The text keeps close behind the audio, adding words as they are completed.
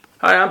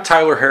Hi, I'm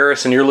Tyler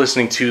Harris, and you're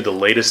listening to the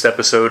latest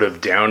episode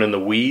of Down in the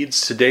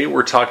Weeds. Today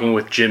we're talking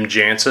with Jim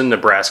Jansen,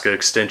 Nebraska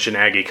Extension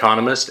Ag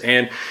economist,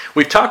 and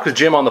we've talked with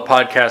Jim on the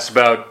podcast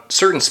about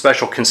certain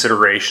special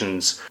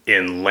considerations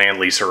in land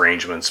lease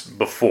arrangements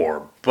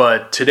before,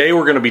 but today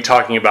we're going to be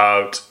talking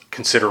about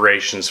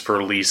considerations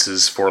for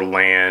leases for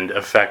land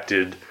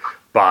affected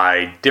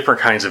by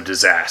different kinds of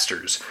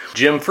disasters.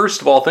 Jim,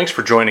 first of all, thanks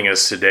for joining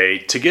us today.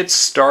 To get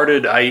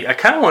started, I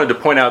kind of wanted to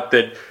point out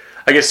that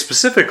I guess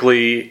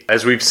specifically,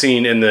 as we've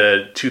seen in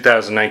the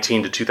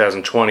 2019 to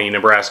 2020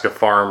 Nebraska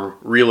Farm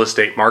Real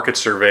Estate Market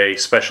Survey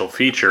special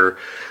feature,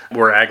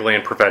 where ag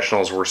land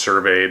professionals were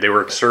surveyed, they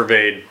were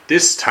surveyed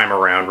this time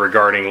around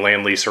regarding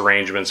land lease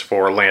arrangements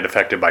for land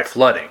affected by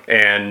flooding.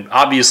 And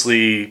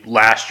obviously,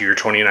 last year,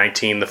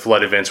 2019, the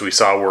flood events we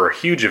saw were a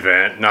huge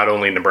event, not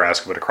only in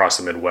Nebraska, but across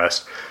the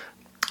Midwest.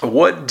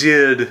 What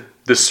did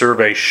the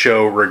survey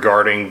show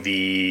regarding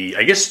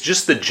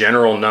just the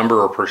general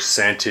number or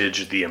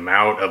percentage, the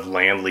amount of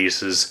land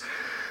leases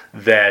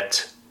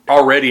that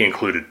already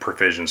included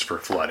provisions for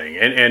flooding?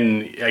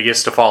 And I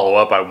guess to follow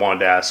up, I wanted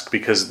to ask,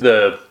 because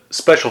the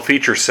special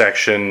feature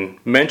section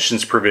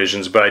mentions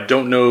provisions, but I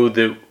don't know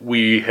that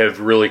we have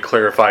really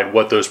clarified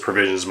what those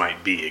provisions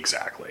might be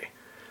exactly.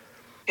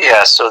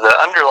 Yeah, so the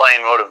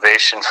underlying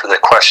motivation for the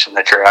question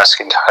that you're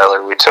asking,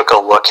 Tyler, we took a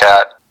look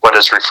at what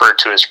is referred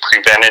to as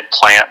prevented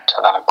plant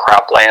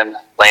cropland,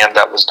 land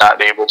that was not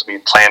able to be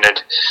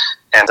planted,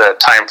 and the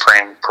time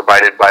frame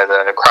provided by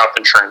the crop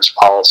insurance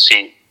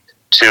policy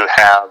to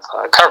have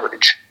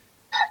coverage.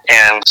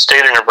 And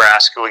state of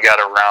Nebraska, we got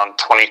around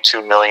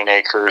 22 million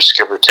acres,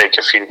 give or take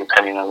a few,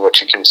 depending on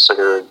what you do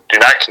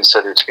not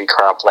consider to be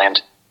cropland.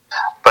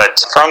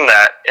 But from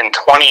that, in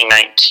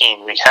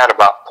 2019, we had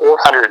about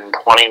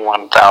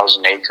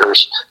 421,000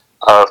 acres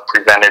of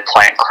prevented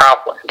plant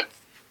cropland.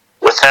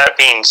 With that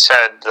being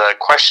said, the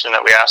question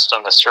that we asked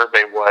on the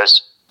survey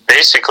was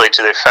basically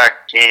to the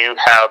effect, do you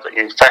have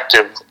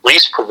effective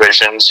lease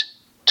provisions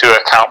to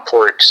account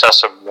for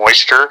excessive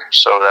moisture?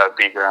 So that would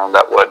be ground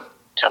that would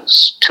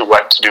too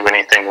wet to do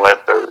anything with,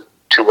 or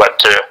too wet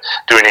to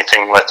do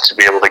anything with to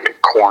be able to get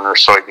corn or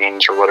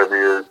soybeans or whatever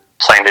your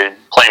planting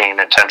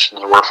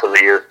intentions were for the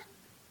year.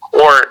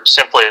 Or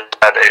simply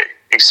had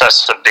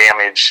excessive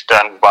damage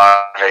done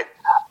by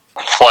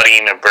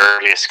flooding of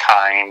various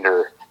kind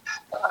or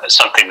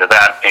something of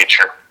that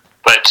nature.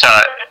 But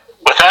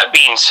with that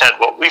being said,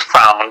 what we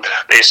found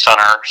based on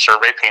our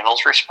survey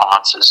panel's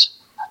responses,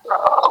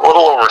 a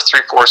little over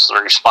 3/4 of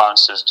the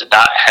responses did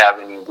not have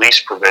any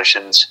lease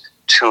provisions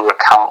to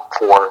account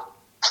for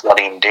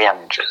flooding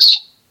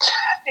damages.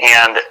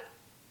 And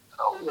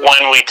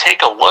when we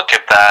take a look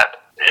at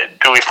that,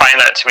 do we find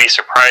that to be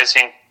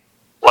surprising?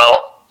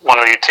 Well, when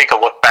we take a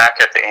look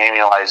back at the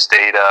annualized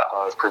data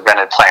of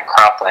prevented plant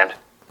cropland,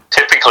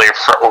 typically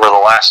over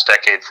the last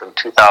decade from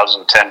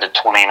 2010 to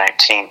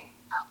 2019,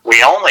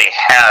 we only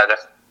had,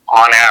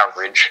 on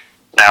average,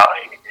 now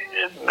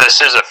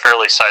this is a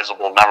fairly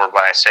sizable number,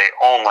 but I say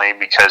only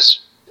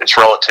because it's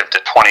relative to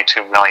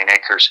 22 million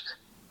acres.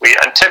 We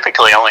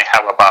typically only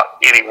have about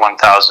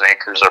 81,000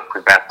 acres of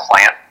prevent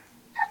plant.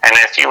 And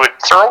if you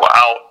would throw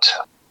out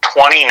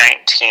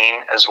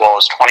 2019 as well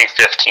as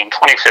 2015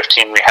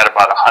 we had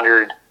about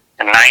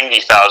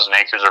 190,000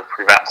 acres of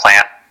prevent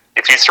plant.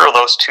 If you throw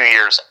those 2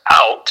 years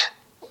out,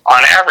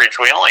 on average,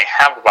 we only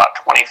have about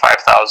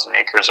 25,000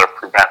 acres of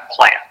prevent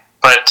plant.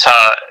 But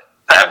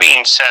that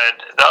being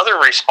said, the other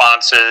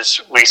responses,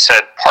 we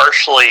said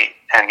partially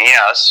and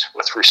yes,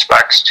 with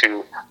respects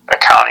to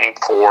accounting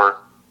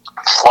for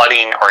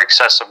flooding or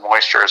excessive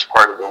moisture as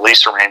part of the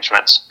lease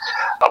arrangements.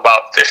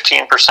 About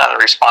 15% of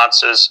the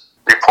responses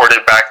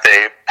reported back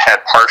they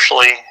had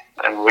partially,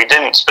 and we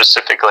didn't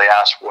specifically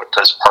ask what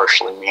does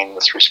partially mean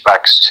with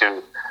respects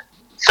to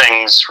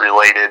things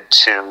related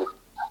to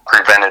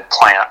prevented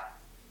plant.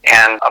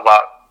 And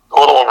about a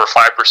little over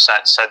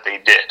 5% said they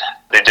did.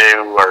 They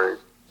do or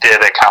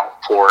did account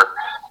for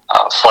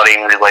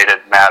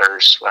flooding-related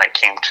matters when it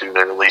came to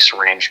their lease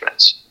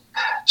arrangements.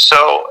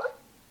 So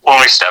when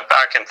we step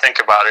back and think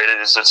about it,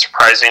 is it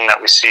surprising that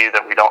we see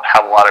that we don't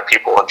have a lot of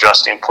people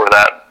adjusting for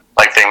that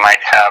like they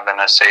might have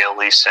in, say, a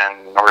lease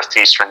in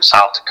northeastern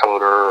South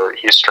Dakota or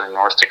eastern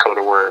North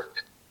Dakota, where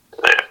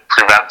the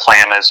prevent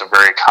plant is a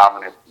very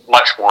common,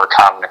 much more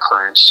common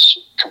occurrence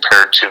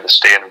compared to the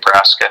state of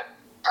Nebraska?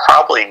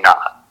 Probably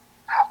not.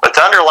 But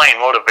the underlying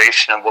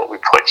motivation of what we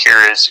put here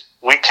is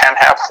we can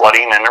have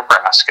flooding in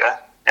Nebraska,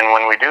 and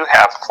when we do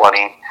have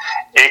flooding,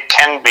 it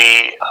can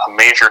be a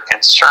major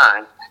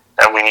concern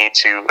that we need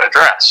to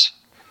address.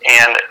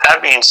 And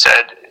that being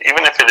said,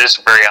 even if it is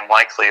a very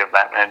unlikely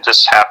event, and it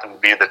just happened to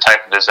be the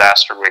type of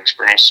disaster we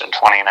experienced in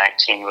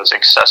 2019 was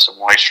excessive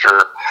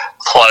moisture,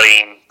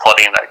 flooding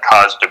that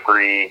caused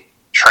debris,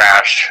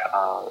 trash,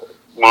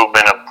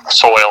 movement of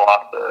soil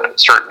off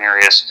certain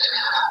areas.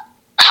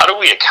 How do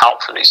we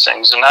account for these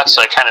things? And that's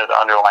kind of the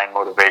underlying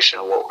motivation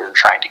of what we were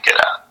trying to get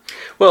at.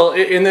 Well,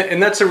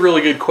 and that's a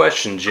really good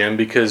question, Jim,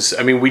 because,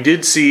 I mean, we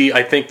did see,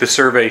 I think the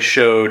survey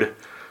showed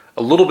a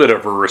a little bit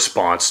of a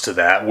response to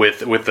that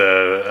with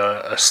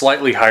a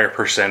slightly higher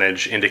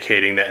percentage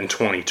indicating that in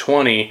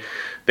 2020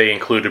 they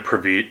included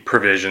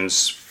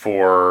provisions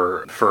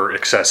for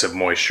excessive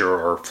moisture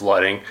or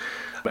flooding.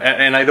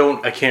 And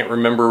I can't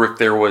remember what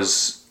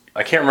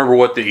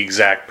the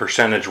exact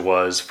percentage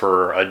was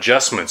for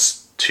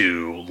adjustments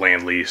to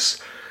land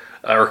lease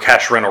or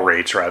cash rental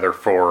rates rather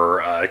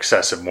for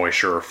excessive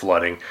moisture or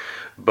flooding.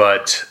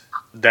 But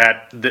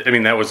that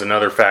was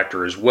another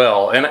factor as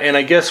well. And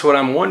I guess what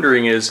I'm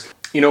wondering is,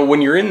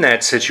 when you're in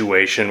that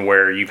situation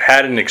where you've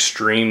had an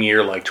extreme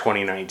year like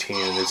 2019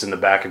 and it's in the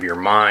back of your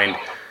mind,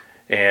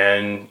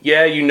 and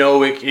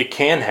it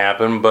can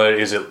happen, but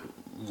is it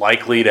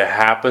likely to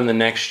happen the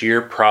next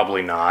year?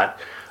 Probably not.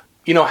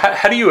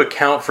 How do you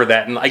account for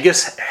that? And I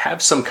guess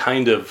have some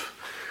kind of,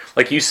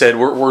 like you said,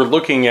 we're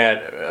looking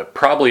at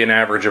probably an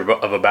average of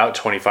about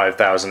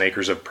 25,000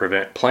 acres of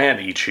prevent plant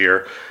each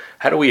year.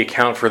 How do we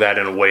account for that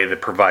in a way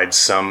that provides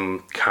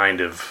some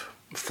kind of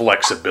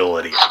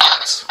flexibility, I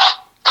guess?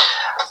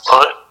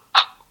 Well,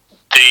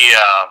 the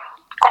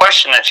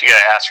question that you got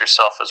to ask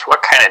yourself is,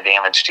 what kind of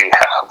damage do you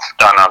have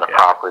done on the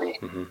property?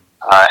 Mm-hmm.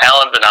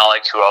 Alan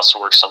Benalik, who also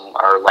works on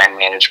our land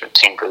management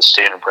team for the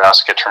state of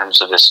Nebraska,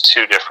 terms it as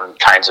two different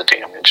kinds of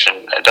damage,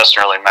 and it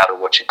doesn't really matter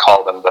what you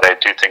call them, but I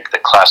do think the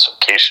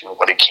classification of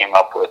what he came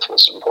up with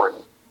was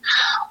important.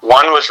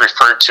 One was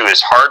referred to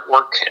as hard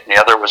work, and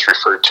the other was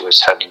referred to as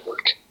heavy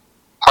work.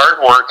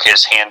 Hard work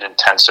is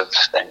hand-intensive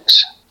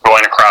things.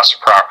 Going across a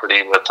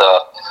property with a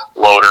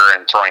loader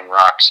and throwing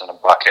rocks in a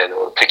bucket,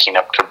 or picking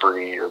up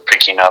debris, or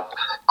picking up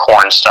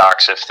corn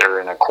stalks if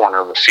they're in a corner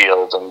of a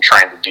field and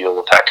trying to deal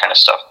with that kind of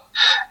stuff.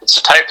 It's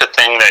the type of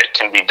thing that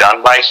can be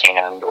done by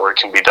hand, or it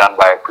can be done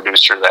by a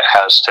producer that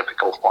has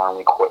typical farm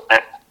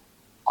equipment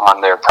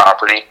on their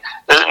property.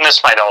 And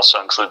this might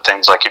also include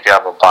things like if you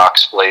have a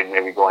box blade,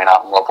 maybe going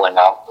out and leveling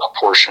out a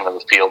portion of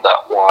the field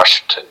that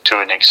washed to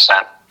an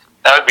extent.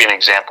 That would be an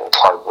example of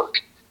hard work.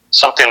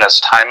 Something that's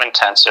time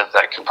intensive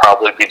that can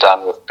probably be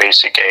done with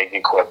basic ag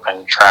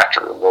equipment,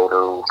 tractor,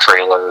 loader,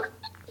 trailer,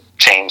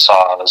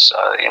 chainsaws,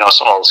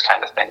 some of those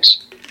kind of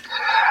things.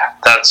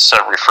 That's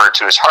referred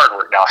to as hard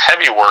work. Now,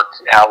 heavy work,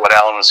 what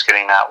Alan was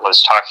getting at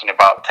was talking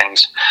about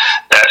things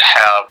that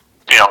have,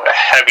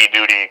 heavy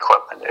duty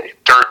equipment, a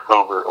dirt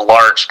mover,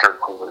 large dirt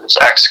movers,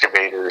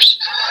 excavators,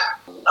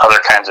 other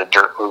kinds of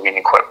dirt moving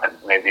equipment,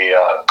 maybe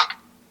a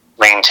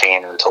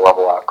maintainer to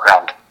level out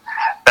ground.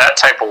 That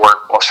type of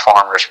work, most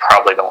farmers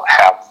probably don't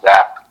have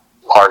that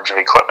large of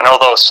equipment,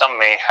 although some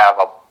may have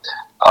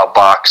a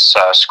box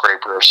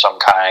scraper of some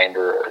kind,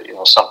 or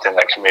something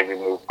that can maybe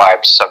move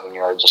 5 to 7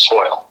 yards of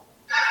soil.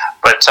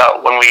 But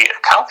when we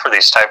account for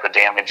these type of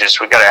damages,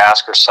 we got to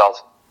ask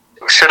ourselves: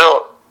 should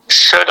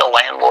a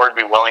landlord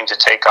be willing to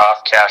take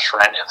off cash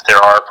rent if there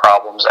are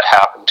problems that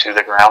happen to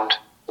the ground?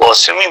 Well,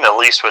 assuming the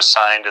lease was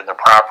signed and the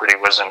property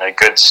was in a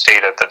good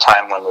state at the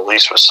time when the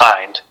lease was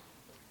signed,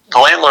 the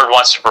landlord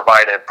wants to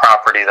provide a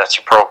property that's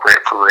appropriate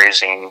for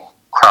raising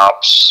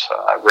crops,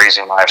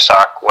 raising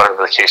livestock,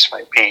 whatever the case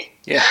might be.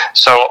 Yeah.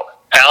 So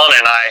Alan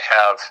and I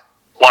have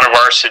one of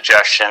our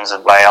suggestions,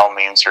 and by all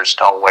means, there's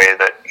no way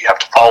that you have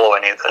to follow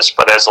any of this,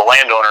 but as a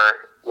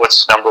landowner,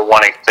 what's number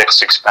one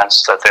fixed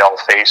expense that they all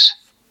face?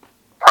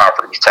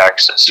 Property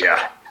taxes.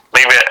 Yeah.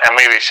 Maybe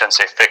I shouldn't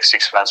say fixed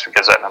expense,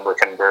 because that number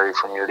can vary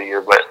from year to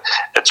year, but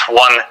it's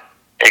one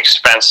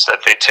expense that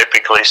they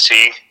typically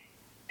see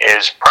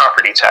is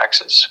property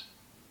taxes.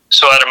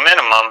 So at a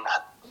minimum,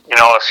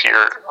 if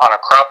you're on a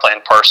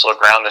cropland parcel of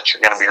ground that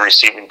you're going to be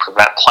receiving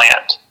prevent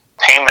plant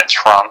payments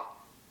from,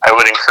 I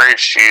would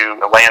encourage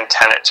you, a land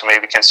tenant, to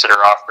maybe consider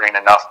offering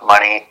enough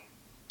money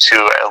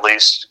to at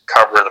least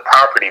cover the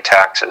property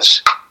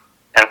taxes.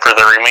 And for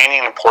the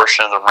remaining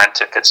portion of the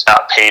rent, if it's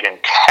not paid in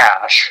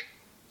cash,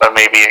 but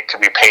maybe it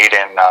could be paid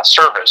in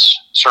service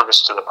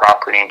to the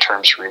property in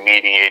terms of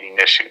remediating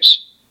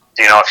issues.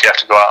 If you have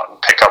to go out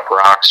and pick up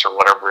rocks or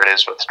whatever it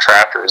is with the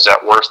tractor, is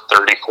that worth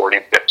 $30,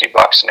 $40,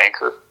 $50 an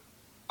acre?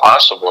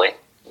 Possibly.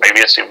 Maybe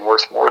it's even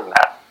worth more than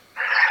that.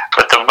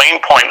 But the main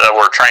point that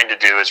we're trying to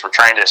do is we're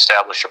trying to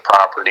establish a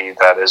property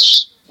that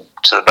is,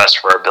 to the best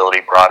of our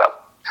ability, brought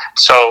up.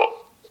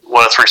 So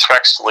with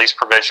respects to lease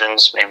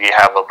provisions, maybe you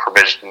have a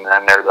provision in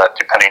there that,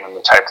 depending on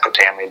the type of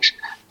damage,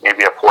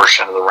 maybe a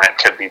portion of the rent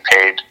could be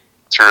paid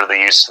through the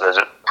use of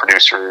the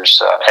producer's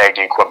ag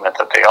equipment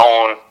that they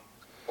own,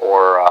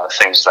 or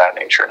things of that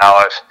nature. Now,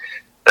 if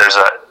there's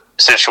a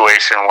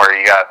situation where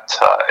you got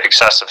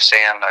excessive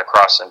sand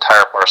across the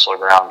entire parcel of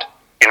ground,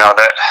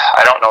 that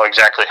I don't know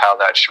exactly how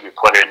that should be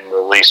put in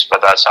the lease,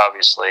 but that's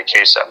obviously a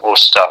case that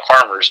most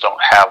farmers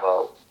don't have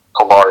a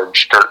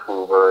large dirt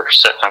mover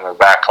sitting in their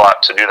back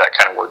lot to do that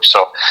kind of work.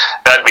 So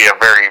that'd be a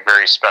very,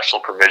 very special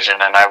provision.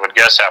 And I would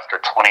guess after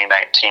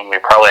 2019, we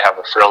probably have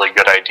a fairly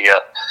good idea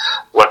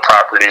what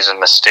properties in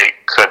the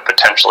state could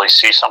potentially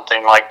see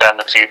something like that in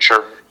the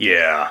future.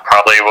 Yeah.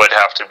 Probably would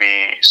have to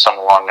be some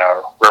along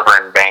a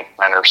river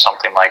embankment or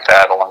something like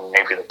that, along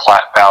maybe the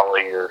Platte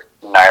Valley or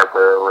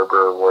Niagara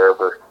River or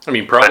wherever.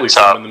 Probably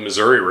some in the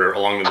Missouri River,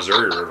 along the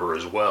Missouri River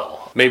as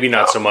well. Maybe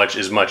not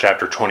as much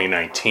after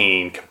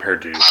 2019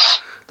 compared to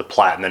the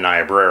Platte and the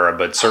Niobrara,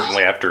 but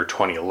certainly after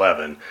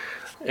 2011.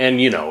 And,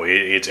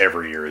 it's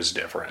every year is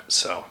different,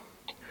 so.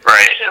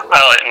 Right.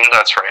 Well, and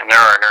that's right. And there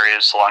are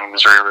areas along the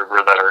Missouri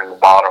River that are in the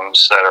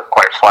bottoms that are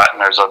quite flat,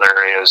 and there's other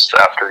areas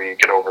after you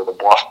get over the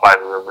bluff by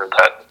the river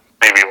that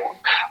maybe won't.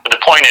 But the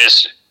point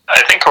is,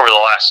 I think over the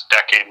last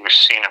decade, we've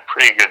seen a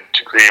pretty good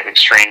degree of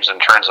extremes in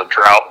terms of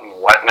drought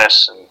and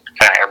wetness and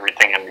kind of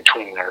everything in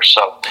between there.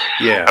 So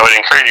yeah. I would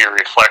encourage you to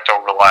reflect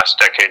over the last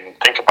decade and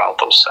think about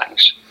those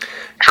things.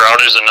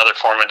 Drought is another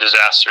form of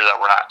disaster that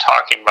we're not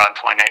talking about in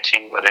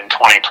 2019, but in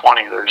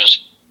 2020,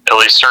 there's at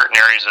least certain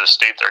areas of the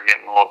state that are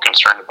getting a little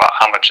concerned about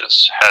how much it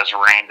has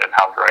rained and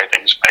how dry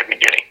things might be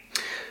getting.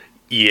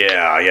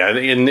 Yeah,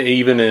 and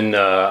even in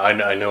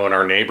I know in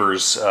our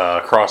neighbors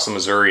across the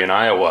Missouri and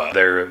Iowa,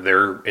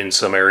 they're in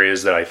some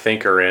areas that I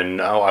think are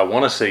in I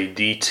want to say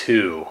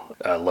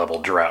D2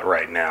 level drought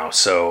right now.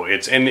 So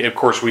and of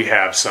course we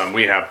have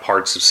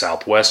parts of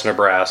southwest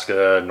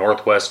Nebraska,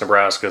 northwest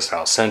Nebraska,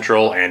 south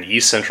central, and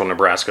east central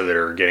Nebraska that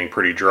are getting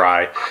pretty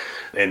dry,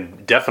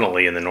 and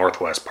definitely in the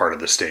northwest part of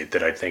the state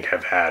that I think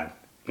have had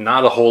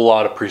not a whole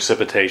lot of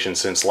precipitation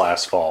since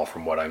last fall,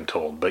 from what I'm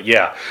told. But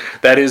yeah,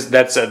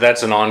 that's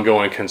an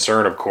ongoing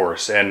concern, of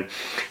course, and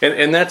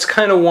that's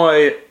kind of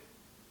why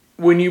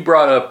when you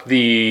brought up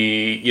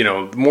the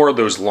more of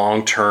those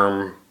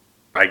long-term,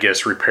 I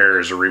guess,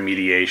 repairs or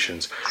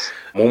remediations,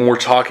 when we're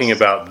talking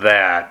about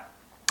that,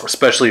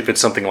 especially if it's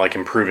something like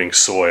improving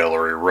soil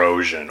or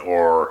erosion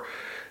or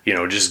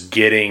just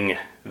getting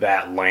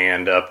that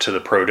land up to the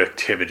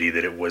productivity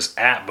that it was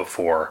at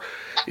before,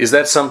 is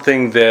that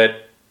something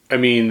that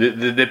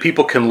that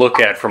people can look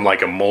at from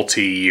like a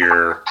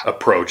multi-year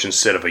approach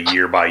instead of a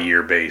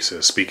year-by-year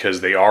basis, because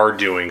they are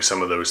doing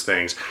some of those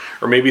things?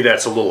 Or maybe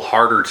that's a little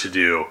harder to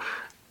do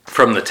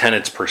from the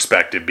tenant's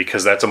perspective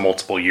because that's a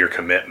multiple-year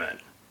commitment.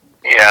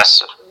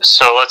 Yes.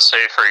 So let's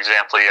say, for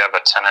example, you have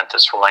a tenant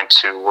that's willing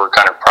to work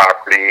on a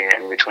property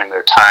in between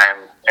their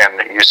time and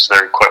the use of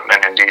their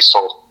equipment and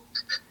diesel.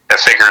 They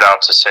figured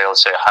out to say,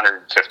 let's say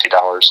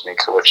 $150 an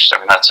acre, which,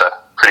 that's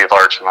a pretty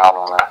large amount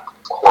on a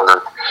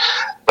quarter.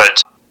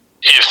 But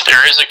if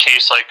there is a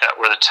case like that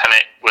where the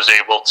tenant was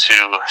able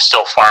to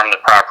still farm the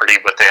property,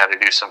 but they had to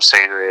do some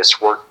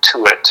serious work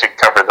to it to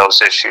cover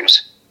those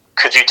issues,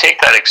 could you take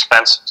that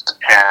expense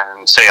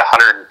and say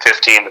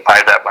 $150 and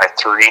divide that by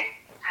 3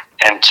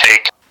 and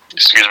take,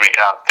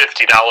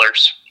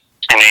 $50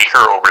 an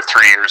acre over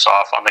 3 years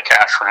off on the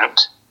cash rent?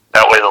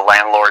 That way the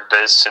landlord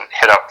doesn't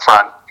hit up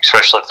front,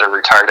 especially if they're a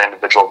retired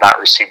individual not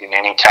receiving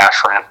any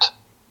cash rent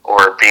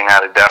or being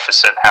at a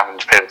deficit, having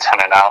to pay the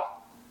tenant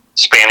out,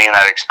 spanning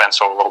that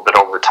expense a little bit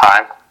over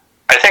time.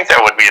 I think that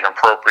would be an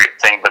appropriate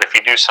thing, but if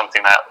you do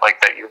something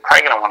like that, you're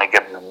probably going to want to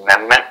get an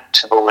amendment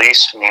to the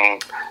lease,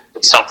 meaning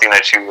it's something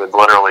that you would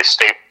literally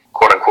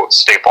quote-unquote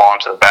staple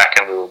onto the back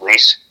end of the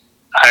lease.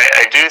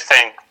 I do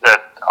think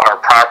that our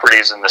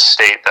properties in the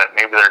state that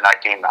maybe they're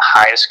not getting the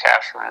highest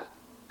cash rent,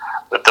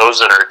 but those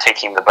that are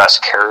taking the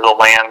best care of the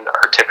land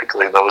are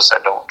typically those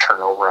that don't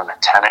turn over on a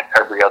tenant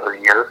every other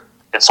year.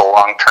 It's the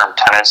long-term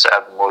tenants that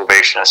have the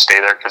motivation to stay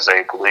there because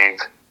they believe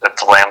that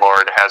the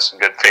landlord has some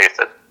good faith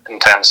that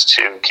intends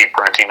to keep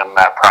renting them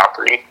that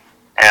property.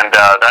 And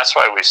that's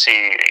why we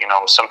see,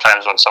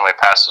 sometimes when somebody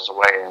passes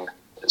away and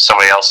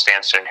somebody else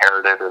stands to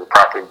inherit it, or the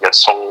property gets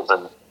sold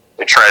and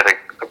they try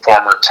the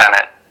former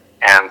tenant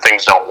and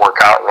things don't work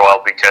out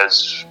well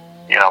because,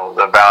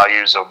 the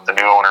values of the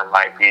new owner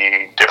might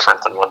be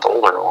different than what the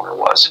older owner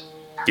was.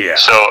 Yeah.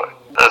 So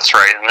that's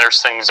right. And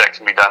there's things that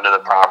can be done to the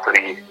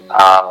property,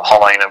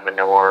 hauling of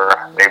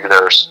manure. Maybe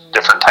there's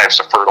different types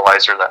of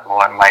fertilizer that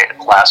might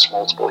last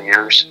multiple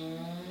years.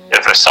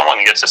 If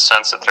someone gets a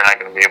sense that they're not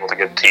going to be able to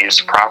get to use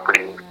the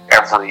property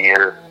every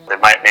year, they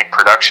might make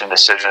production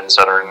decisions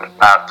that are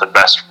not the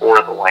best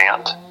for the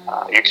land.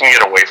 You can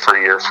get away for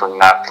a year from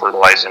not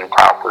fertilizing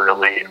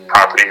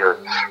property or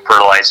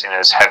fertilizing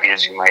as heavy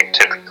as you might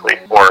typically,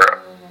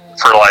 or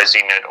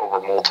fertilizing it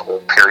over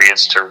multiple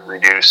periods to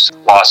reduce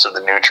loss of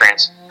the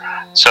nutrients.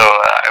 So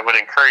I would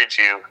encourage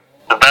you,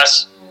 the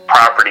best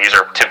properties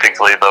are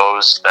typically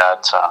those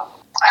that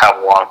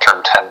have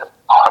long-term tenant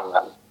on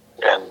them,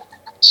 and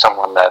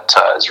someone that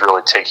is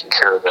really taking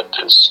care of it.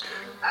 Is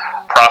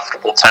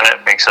profitable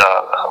tenant makes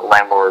a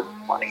landlord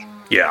money.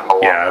 Yeah,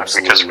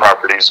 absolutely. Because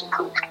property is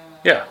improved.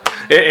 Yeah,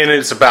 and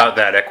it's about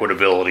that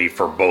equitability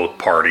for both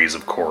parties,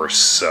 of course.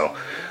 So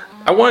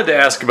I wanted to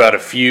ask about a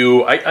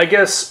few, I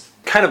guess,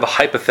 kind of a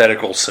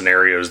hypothetical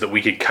scenarios that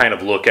we could kind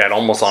of look at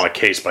almost on a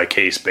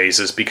case-by-case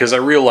basis, because I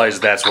realize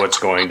that's what's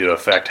going to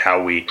affect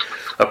how we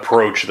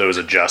approach those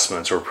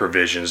adjustments or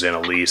provisions in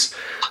a lease.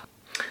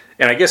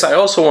 And I guess I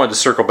also wanted to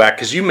circle back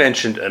because you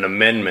mentioned an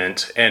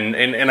amendment, and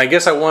I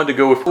guess I wanted to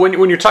go with,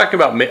 when you're talking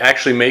about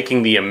actually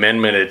making the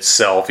amendment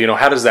itself,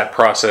 how does that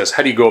process,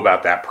 how do you go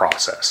about that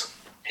process?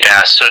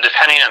 Yeah, so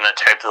depending on the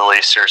type of the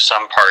lease, there's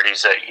some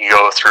parties that you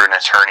go through an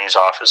attorney's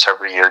office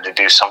every year to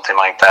do something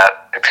like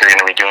that. If you're going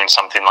to be doing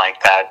something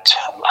like that,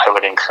 I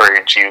would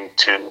encourage you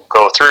to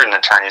go through an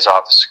attorney's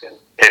office.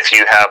 If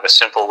you have a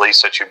simple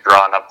lease that you've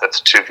drawn up that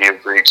the two of you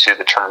agree to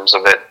the terms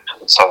of it,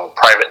 it's a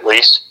private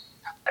lease,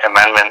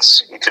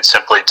 amendments, you could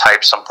simply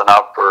type something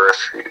up, or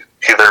if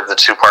either of the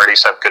two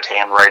parties have good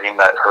handwriting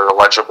that are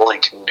legible, you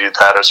can do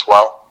that as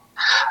well.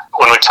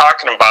 When we're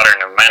talking about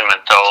an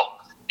amendment, though,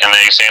 in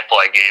the example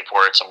I gave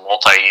where it's a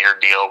multi-year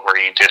deal where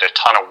you did a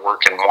ton of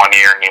work in 1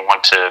 year and you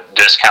want to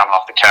discount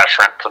off the cash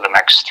rent for the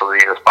next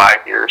 3 or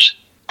 5 years,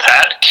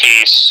 that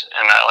case,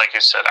 and like I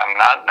said, I'm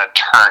not an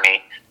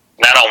attorney,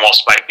 that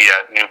almost might be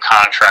a new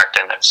contract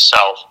in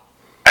itself.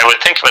 I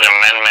would think of an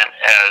amendment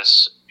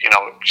as,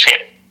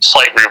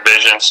 slight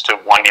revisions to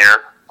 1 year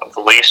of the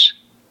lease.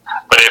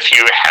 But if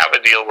you have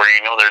a deal where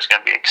you know there's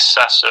going to be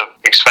excessive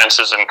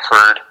expenses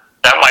incurred,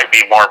 that might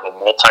be more of a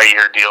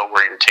multi-year deal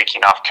where you're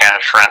taking off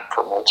cash rent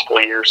for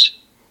multiple years.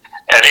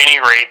 At any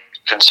rate,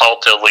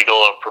 consult a legal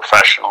or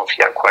professional if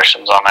you have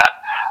questions on that.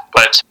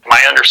 But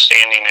my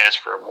understanding is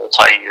for a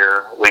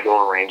multi-year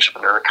legal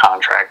arrangement or a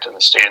contract in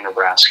the state of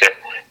Nebraska,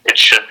 it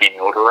should be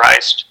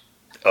notarized.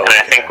 Okay. And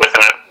I think with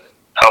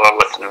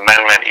an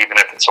amendment, even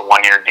if it's a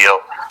 1 year deal,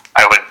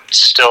 I would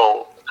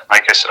still,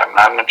 like I said, I'm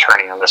not an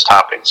attorney on this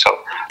topic,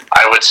 so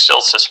I would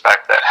still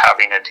suspect that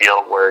having a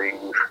deal where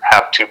you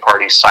have two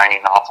parties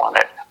signing off on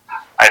it,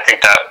 I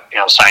think that,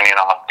 signing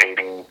off,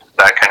 dating,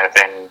 that kind of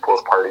thing,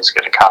 both parties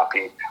get a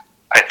copy.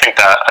 I think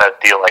that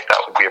a deal like that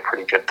would be a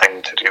pretty good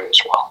thing to do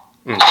as well.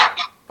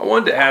 I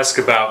wanted to ask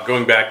about,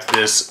 going back to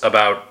this,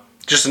 about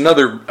just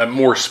a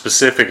more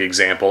specific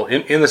example.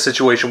 In the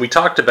situation, we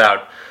talked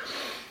about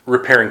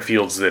repairing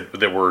fields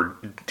that were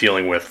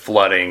dealing with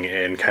flooding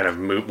and kind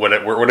of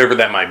whatever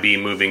that might be,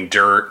 moving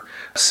dirt,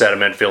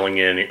 sediment, filling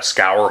in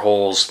scour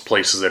holes,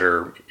 places that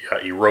are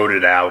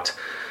eroded out.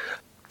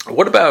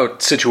 What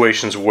about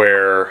situations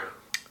where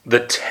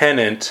the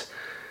tenant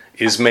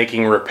is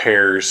making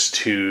repairs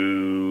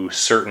to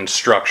certain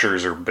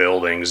structures or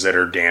buildings that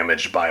are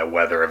damaged by a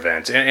weather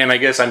event? And I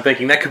guess I'm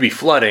thinking that could be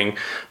flooding,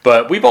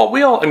 but we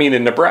all,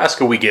 in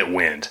Nebraska, we get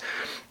wind.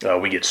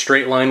 We get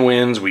straight line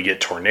winds, we get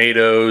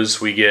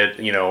tornadoes, we get,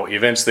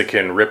 events that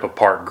can rip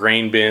apart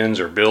grain bins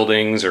or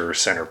buildings or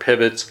center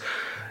pivots.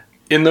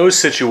 In those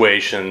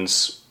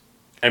situations,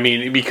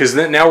 because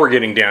then now we're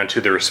getting down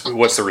to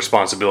what's the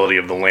responsibility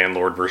of the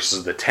landlord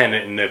versus the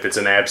tenant, and if it's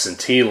an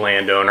absentee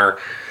landowner,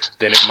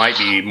 then it might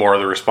be more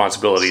of the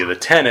responsibility of the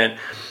tenant.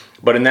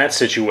 But in that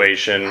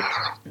situation,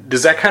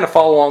 does that kind of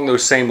fall along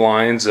those same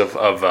lines of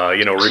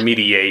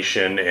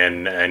remediation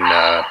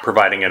and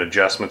providing an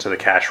adjustment to the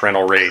cash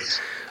rental rate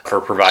for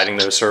providing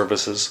those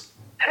services?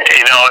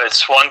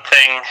 It's one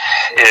thing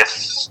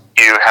if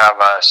you have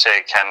a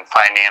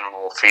confined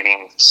animal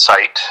feeding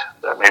site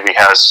that maybe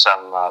has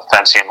some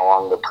fencing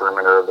along the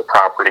perimeter of the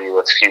property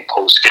with a few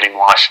posts getting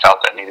washed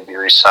out that need to be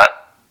reset.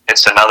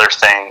 It's another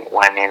thing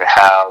when you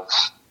have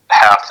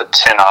half the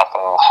tin off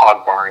a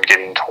hog barn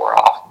getting tore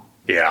off.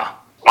 Yeah.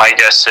 My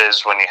guess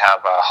is when you have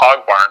a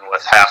hog barn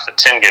with half the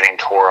tin getting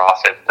tore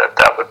off it,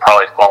 that would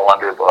probably fall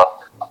under the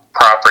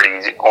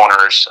property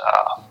owner's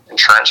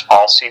insurance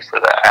policy for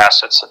the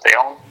assets that they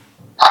own.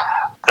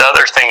 The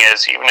other thing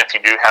is, even if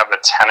you do have a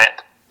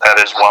tenant that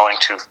is willing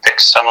to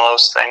fix some of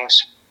those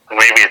things, and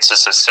maybe it's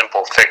just a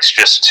simple fix,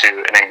 just to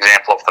an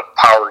example, if the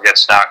power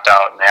gets knocked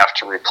out and they have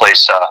to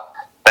replace a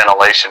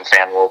ventilation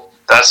fan, well,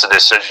 that's a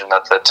decision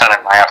that the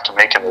tenant might have to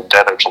make in the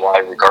dead of July,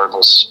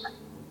 regardless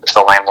if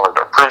the landlord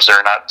approves it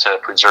or not, to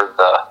preserve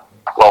the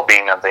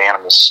well-being of the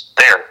animals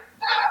there.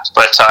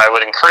 But I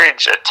would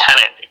encourage a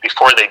tenant,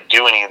 before they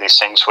do any of these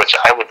things, which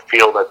I would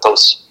feel that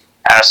those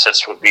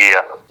assets would be,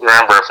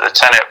 remember, if the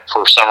tenant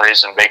for some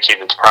reason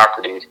vacated the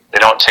property, they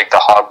don't take the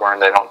hog barn,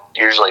 they don't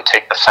usually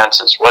take the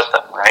fences with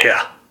them, right?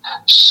 Yeah.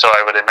 So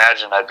I would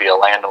imagine that'd be a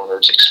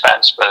landowner's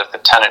expense. But if the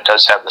tenant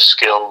does have the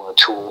skill and the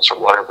tools or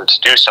whatever to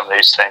do some of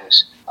these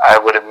things, I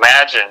would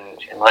imagine,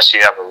 unless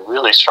you have a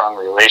really strong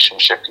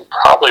relationship, you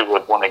probably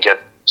would want to get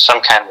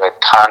some kind of a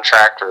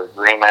contract or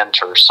agreement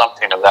or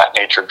something of that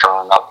nature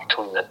drawn up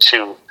between the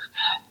two.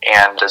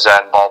 And does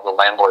that involve the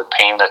landlord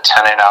paying the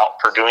tenant out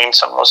for doing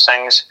some of those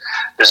things?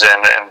 Does it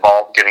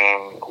involve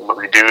getting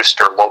reduced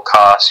or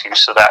low-cost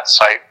use of that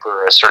site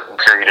for a certain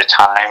period of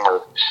time,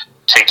 or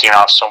taking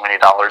off so many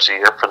dollars a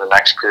year for the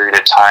next period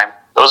of time?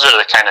 Those are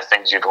the kind of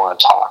things you'd want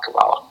to talk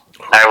about.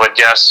 And I would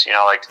guess,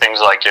 like things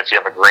like if you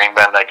have a grain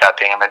bin that got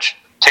damaged,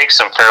 take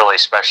some fairly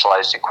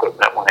specialized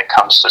equipment when it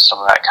comes to some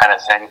of that kind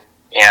of thing.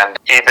 And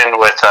even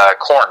with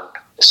corn,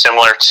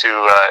 similar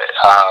to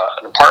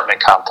an apartment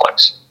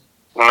complex.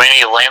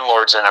 Many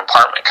landlords in an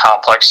apartment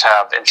complex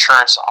have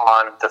insurance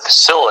on the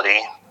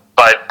facility,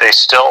 but they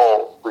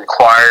still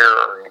require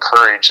or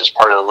encourage, as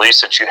part of the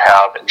lease, that you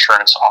have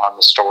insurance on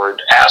the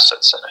stored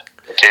assets in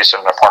it. In the case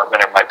of an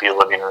apartment, it might be a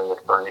living room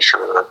with furniture,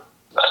 or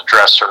a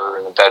dresser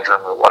in the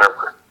bedroom, or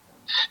whatever.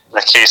 In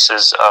the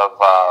cases of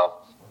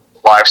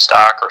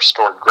livestock or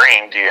stored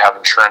grain, do you have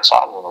insurance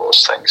on one of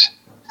those things?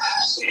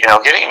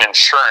 Getting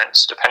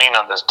insurance, depending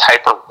on the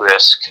type of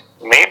risk,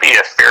 may be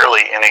a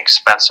fairly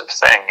inexpensive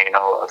thing.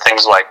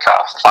 Things like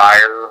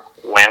fire,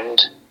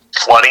 wind,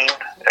 flooding.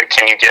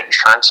 Can you get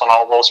insurance on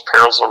all those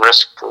perils of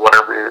risk for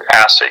whatever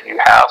asset you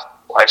have,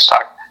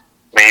 livestock?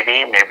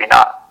 Maybe, maybe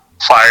not.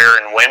 Fire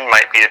and wind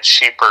might be a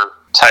cheaper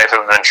type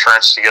of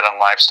insurance to get on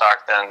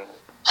livestock than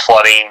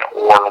flooding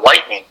or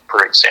lightning,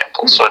 for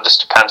example. So it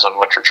just depends on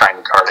what you're trying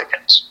to guard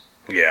against.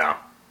 Yeah.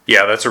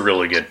 Yeah, that's a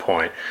really good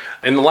point.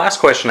 And the last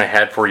question I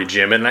had for you,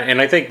 Jim, and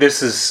I think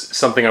this is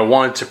something I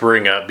wanted to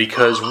bring up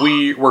because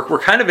we're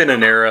kind of in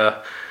an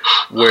era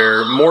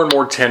where more and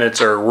more tenants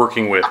are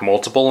working with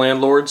multiple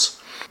landlords.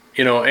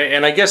 You know,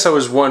 and I guess I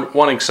was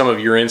wanting some of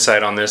your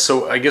insight on this.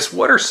 So I guess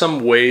what are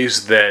some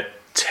ways that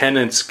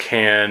tenants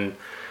can,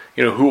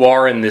 you know, who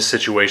are in this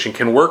situation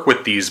can work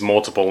with these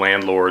multiple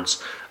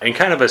landlords and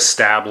kind of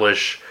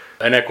establish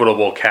an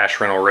equitable cash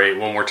rental rate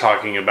when we're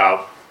talking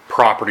about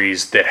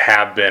properties that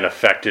have been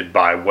affected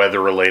by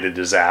weather-related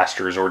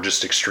disasters or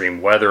just extreme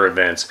weather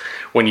events,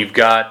 when you've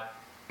got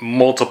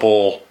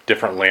multiple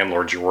different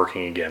landlords you're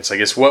working against? I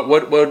guess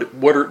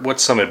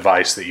what's some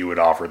advice that you would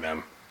offer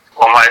them?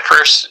 Well, my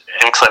first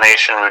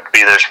inclination would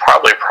be there's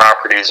probably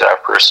properties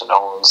that person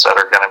owns that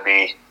are going to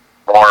be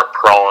more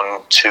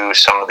prone to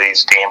some of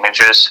these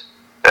damages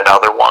than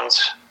other ones.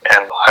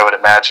 And I would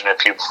imagine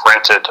if you've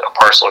rented a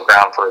parcel of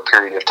ground for a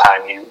period of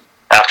time,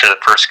 after the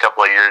first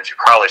couple of years, you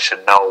probably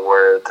should know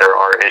where there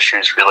are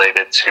issues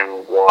related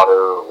to water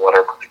or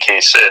whatever the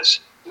case is.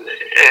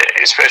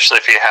 Especially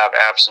if you have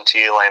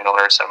absentee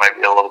landowners that might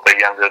be a little bit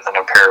younger than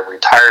a pair of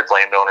retired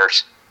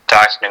landowners.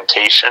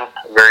 Documentation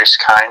of various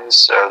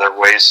kinds. Are there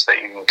ways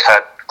that you can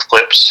cut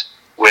clips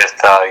with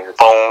your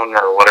phone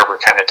or whatever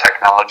kind of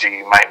technology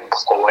you might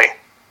employ?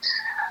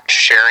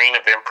 Sharing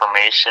of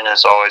information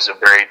is always a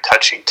very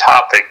touchy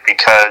topic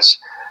because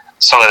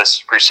some of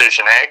this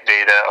precision ag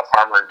data, a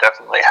farmer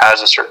definitely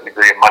has a certain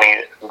degree of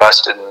money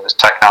invested in this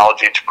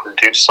technology to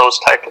produce those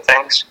type of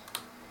things.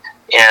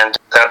 And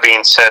that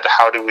being said,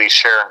 how do we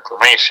share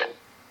information?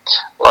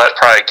 Well, that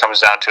probably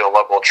comes down to a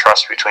level of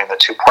trust between the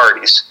two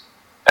parties.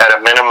 At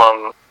a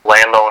minimum,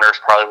 landowners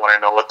probably want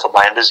to know what the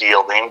land is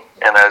yielding,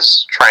 and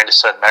as trying to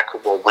set an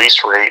equitable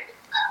lease rate,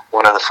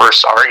 one of the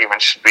first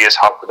arguments should be is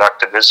how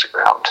productive is the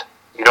ground.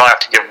 You don't have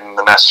to give them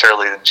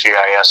necessarily the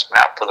GIS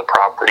map for the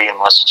property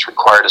unless it's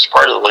required as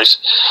part of the lease,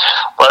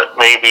 but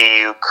maybe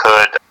you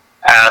could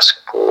ask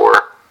for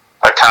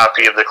a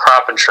copy of the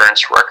crop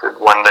insurance record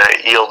when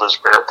the yield is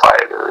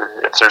verified,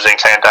 or if there's any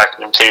kind of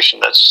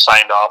documentation that's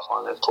signed off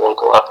on at the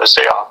local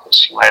FSA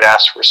office, you might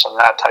ask for some of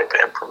that type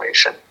of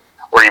information,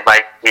 or you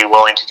might be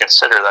willing to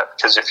consider that,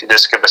 because if you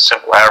just give a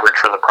simple average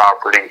for the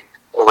property,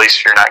 at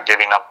least you're not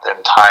giving up the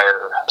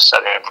entire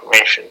set of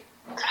information.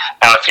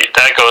 Now,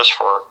 that goes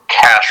for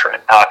cash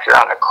rent. Now, if you're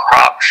on a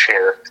crop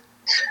share,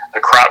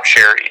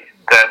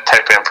 that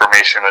type of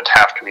information would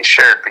have to be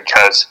shared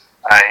because,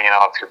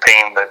 if you're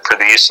paying for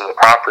the use of the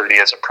property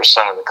as a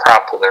percent of the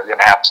crop, well, they're going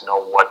to have to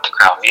know what the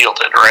ground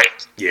yielded,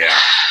 right? Yeah.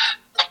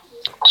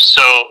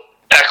 So,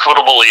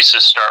 equitable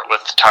leases start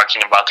with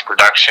talking about the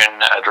production,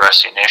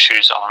 addressing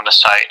issues on the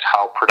site,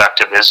 how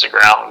productive is the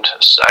ground.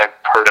 So I've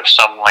heard of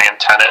some land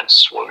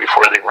tenants,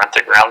 before they rent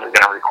the ground, they're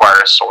going to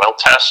require a soil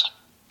test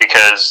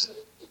because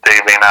they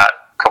may not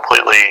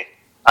completely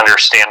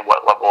understand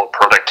what level of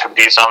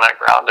productivity is on that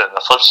ground. And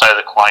the flip side of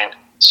the coin,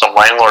 some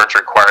landlords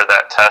require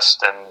that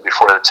test, and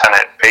before the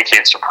tenant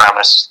vacates the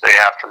premise, they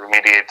have to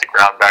remediate the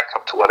ground back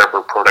up to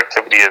whatever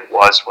productivity it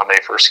was when they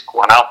first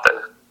went out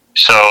there.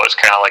 So it's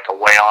kind of like a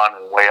way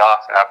on and way off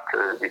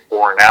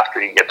before and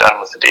after you get done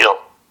with the deal.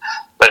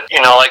 But,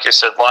 like I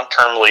said,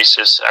 long-term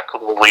leases,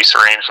 equitable lease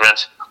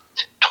arrangements,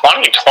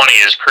 2020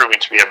 is proving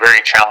to be a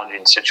very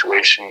challenging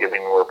situation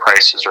given where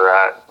prices are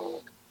at.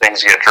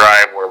 Things get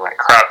dry, where my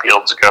crop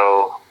yields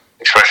go,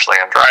 especially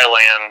on dry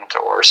land,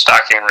 or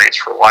stocking rates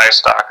for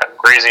livestock on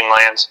grazing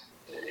lands.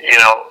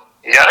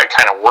 You got to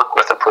kind of work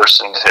with a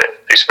person,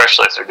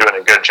 especially if they're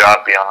doing a good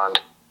job, beyond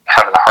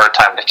having a hard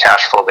time to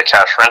cash flow the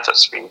cash rent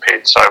that's being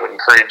paid. So I would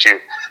encourage you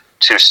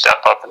to step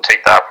up and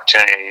take the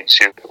opportunity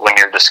to, when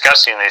you're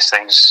discussing these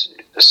things,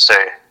 just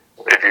say,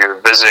 if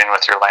you're visiting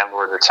with your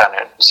landlord or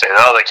tenant, say,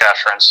 the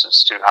cash rent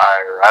is too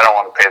high, or I don't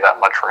want to pay that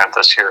much rent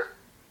this year.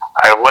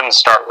 I wouldn't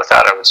start with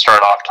that. I would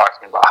start off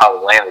talking about how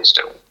the land is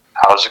doing.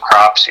 How's the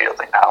crops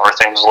yielding? How are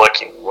things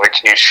looking? What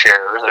can you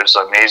share? There's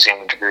an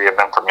amazing degree of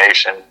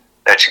information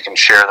that you can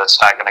share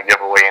that's not going to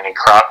give away any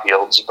crop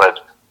yields,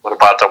 but what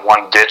about the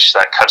one ditch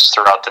that cuts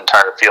throughout the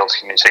entire field?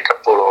 Can you take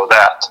a photo of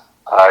that?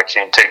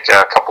 Can you take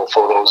a couple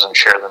photos and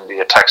share them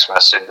via text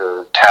message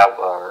or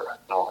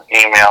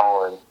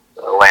email, and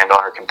the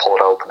landowner can pull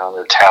it open on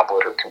their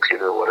tablet or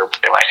computer or whatever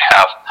they might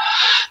have.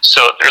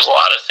 So there's a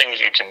lot of things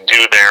you can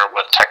do there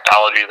with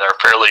technology that are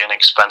fairly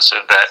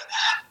inexpensive that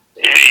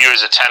you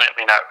as a tenant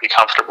may not be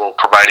comfortable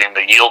providing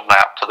the yield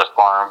map for the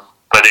farm,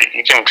 but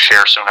you can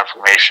share some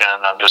information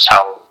on just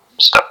how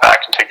to step back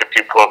and take a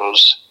few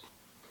photos.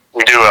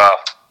 We do a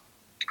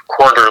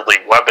quarterly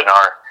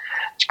webinar.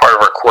 As part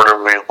of our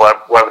quarterly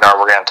webinar,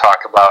 we're going to talk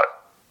about,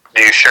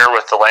 do you share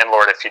with the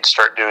landlord if you'd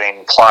start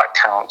doing plot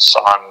counts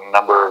on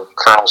number of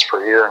kernels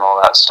per year and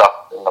all that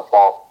stuff in the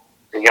fall?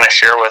 Are you going to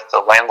share with the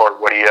landlord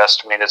what do you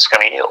estimate it's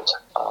going to yield?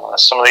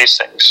 Some of these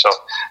things. So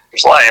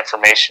there's a lot of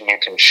information you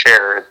can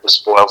share. It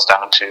just boils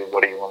down to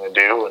what do you want to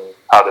do and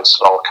how does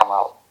it all come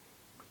out.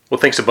 Well,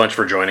 thanks a bunch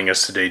for joining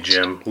us today,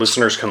 Jim.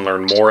 Listeners can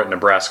learn more at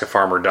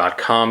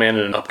nebraskafarmer.com and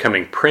in an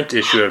upcoming print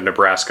issue of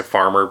Nebraska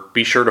Farmer.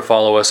 Be sure to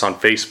follow us on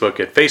Facebook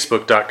at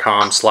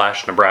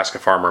facebook.com/Nebraska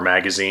Farmer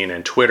Magazine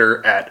and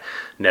Twitter at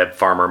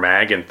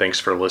NebFarmerMag. And thanks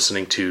for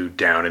listening to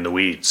Down in the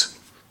Weeds.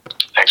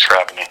 Thanks for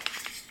having me.